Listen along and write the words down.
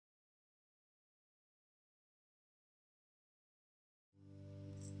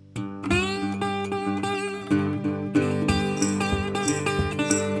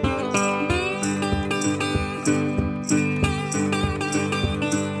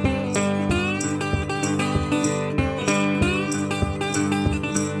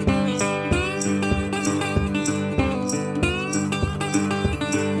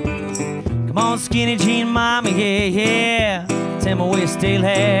skinny jean mama, yeah, yeah. Tell me where you stayed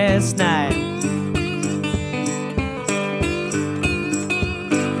last night.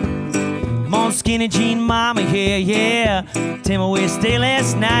 Come on, skinny jean mama, yeah, yeah. Tell me where you stayed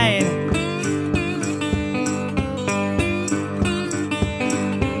last night.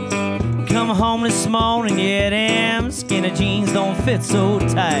 Come home this morning, yeah, damn skinny jeans don't fit so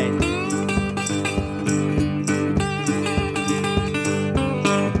tight.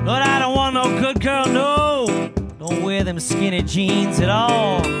 But I don't want no good girl, no. Don't wear them skinny jeans at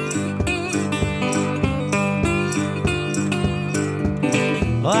all.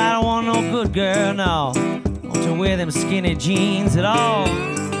 Well, I don't want no good girl, no. Don't you wear them skinny jeans at all.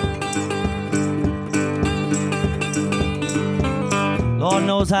 Lord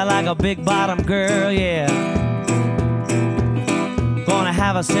knows I like a big bottom girl, yeah. Gonna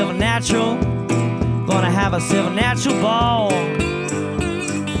have herself a natural. Gonna have herself a natural ball.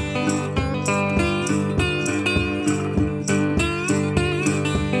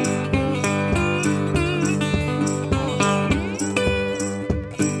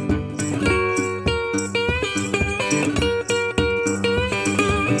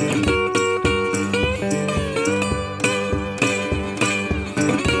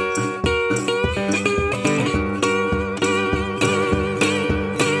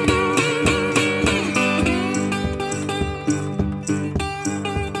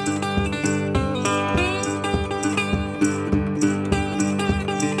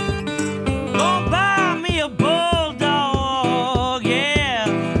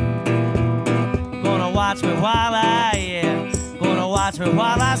 Watch me while I, yeah, gonna watch me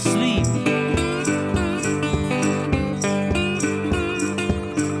while I sleep.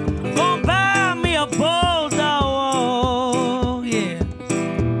 Gonna buy me a bulldog, yeah.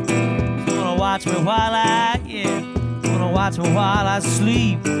 Gonna watch me while I, yeah, gonna watch me while I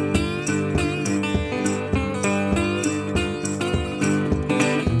sleep.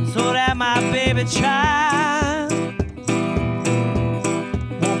 So that my baby child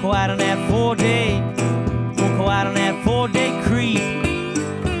won't go out on that 4-day. Go out on that 4-day creep.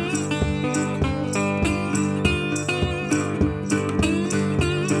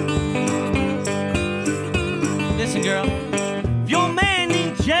 Listen, girl, if your man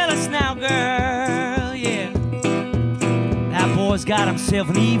ain't jealous now, girl, yeah. That boy's got himself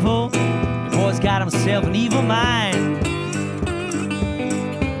an evil. The boy's got himself an evil mind.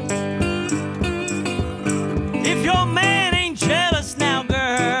 If your man ain't jealous now, girl,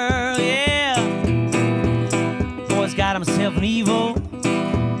 got himself an evil,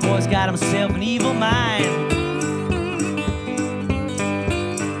 boy's got himself an evil mind.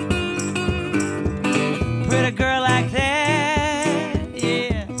 Pretty girl like that,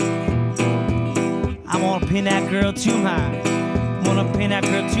 yeah. I wanna pin that girl to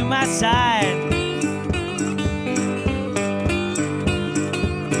my side.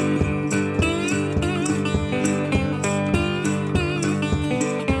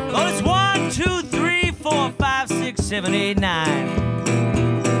 Well, it's 1, 2, 3, 4, 5, 6, 7, 8,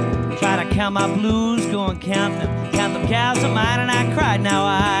 9. Try to count my blues, go and count them cows of mine, and I cried. Now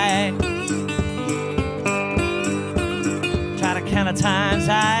I try to count the times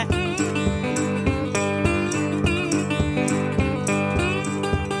I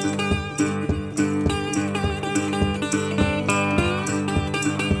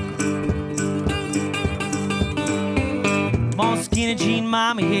Come on, skinny jean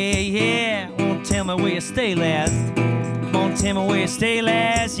mama, yeah, yeah. Won't tell me where you stay last. Come on, tell me where you stay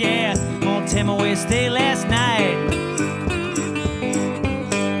last, yeah. Come on, tell me where you stay last night.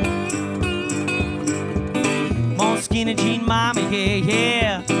 Come on, skinny jean mama, yeah,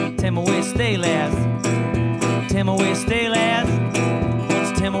 yeah. Tell me where you stay last. Tell me where you stay last. Won't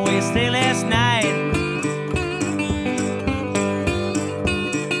you tell me where you stay last night?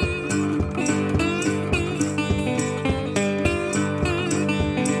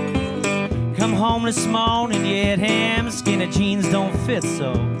 Come home this morning, yeah, him. Skinny jeans don't fit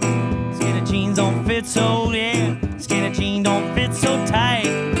so. Skinny jeans don't fit so, yeah. Skinny jeans don't fit so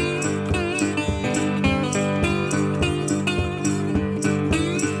tight.